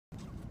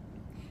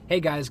Hey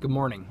guys, good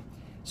morning.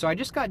 So I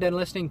just got done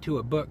listening to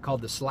a book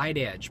called The Slight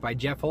Edge by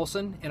Jeff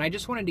Olsen, and I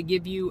just wanted to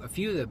give you a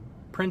few of the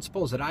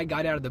principles that I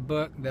got out of the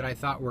book that I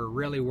thought were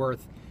really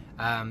worth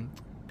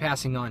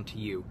passing on to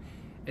you.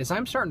 As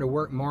I'm starting to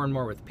work more and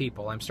more with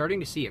people, I'm starting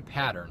to see a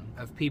pattern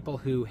of people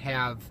who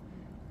have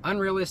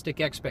unrealistic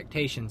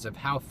expectations of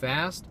how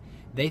fast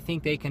they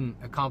think they can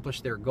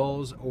accomplish their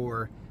goals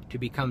or to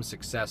become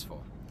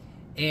successful.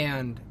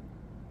 And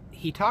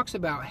he talks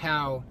about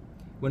how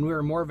when we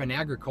were more of an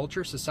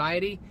agriculture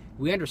society,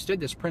 we understood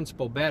this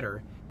principle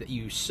better, that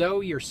you sow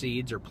your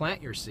seeds or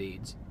plant your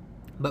seeds,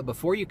 but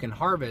before you can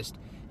harvest,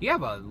 you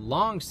have a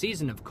long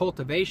season of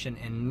cultivation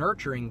and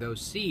nurturing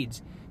those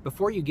seeds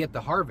before you get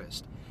the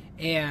harvest.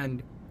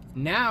 And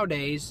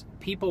nowadays,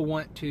 people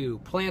want to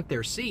plant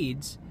their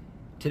seeds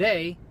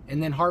today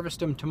and then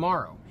harvest them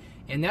tomorrow.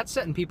 And that's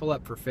setting people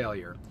up for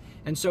failure.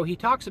 And so he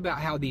talks about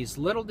how these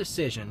little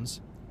decisions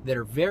that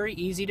are very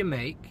easy to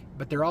make,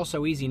 but they're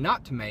also easy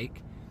not to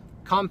make,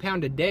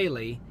 compounded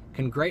daily,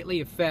 can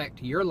greatly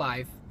affect your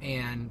life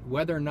and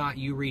whether or not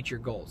you reach your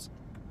goals.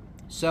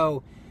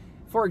 So,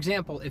 for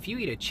example, if you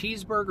eat a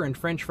cheeseburger and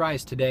french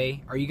fries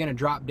today, are you going to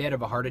drop dead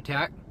of a heart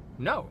attack?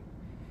 No.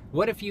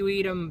 What if you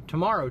eat them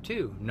tomorrow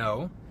too?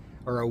 No.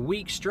 Or a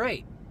week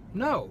straight?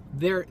 No.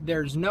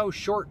 There's no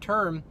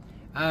short-term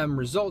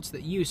results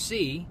that you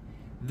see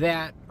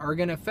that are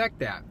going to affect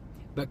that.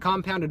 But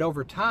compounded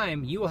over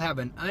time, you will have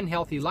an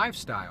unhealthy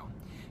lifestyle.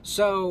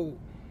 So,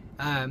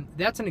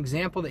 that's an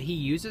example that he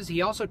uses.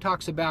 He also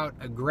talks about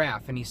a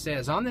graph, and he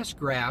says on this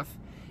graph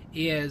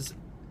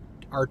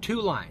are two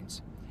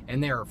lines,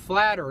 and they are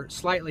flat or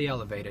slightly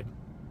elevated,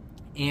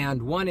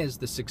 and one is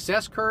the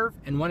success curve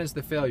and one is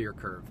the failure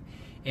curve.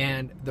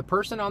 And the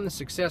person on the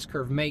success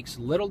curve makes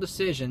little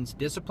decisions,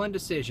 disciplined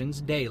decisions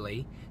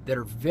daily that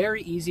are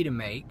very easy to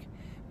make,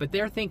 but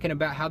they're thinking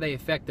about how they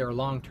affect their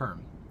long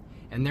term,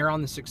 and they're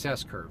on the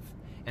success curve.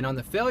 And on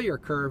the failure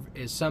curve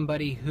is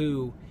somebody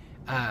who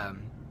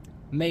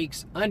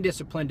makes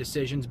undisciplined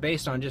decisions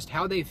based on just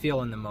how they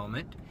feel in the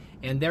moment,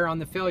 and they're on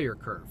the failure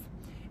curve.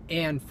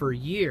 And for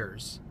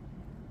years,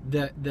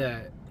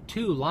 the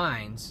two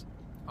lines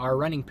are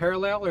running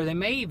parallel, or they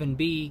may even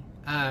be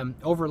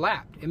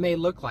overlapped. It may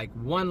look like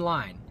one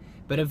line,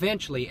 but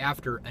eventually,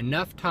 after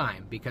enough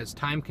time, because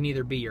time can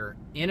either be your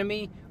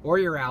enemy or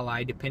your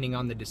ally depending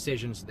on the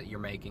decisions that you're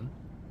making,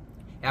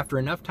 after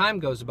enough time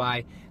goes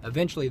by,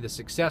 eventually the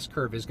success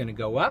curve is going to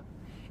go up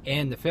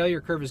and the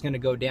failure curve is going to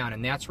go down,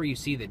 and that's where you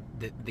see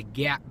the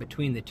gap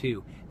between the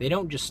two. They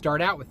don't just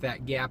start out with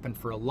that gap, and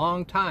for a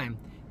long time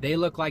they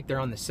look like they're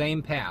on the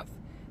same path,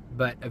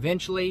 but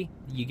eventually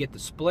you get the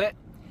split,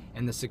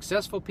 and the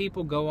successful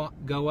people go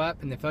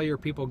up and the failure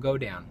people go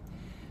down.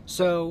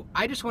 So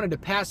I just wanted to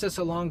pass this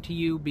along to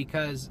you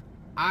because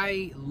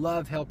I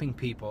love helping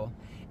people,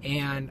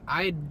 and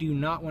I do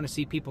not want to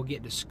see people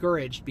get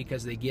discouraged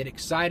because they get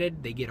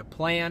excited, they get a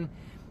plan,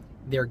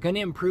 they're going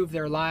to improve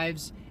their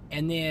lives,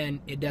 and then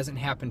it doesn't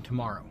happen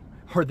tomorrow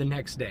or the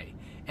next day.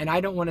 And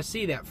I don't want to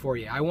see that for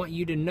you. I want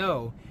you to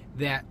know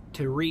that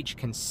to reach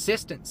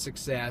consistent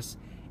success,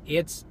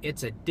 it's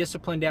a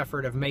disciplined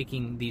effort of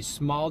making these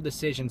small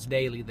decisions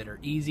daily that are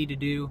easy to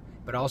do,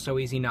 but also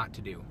easy not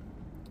to do.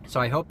 So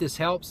I hope this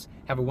helps.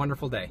 Have a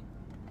wonderful day.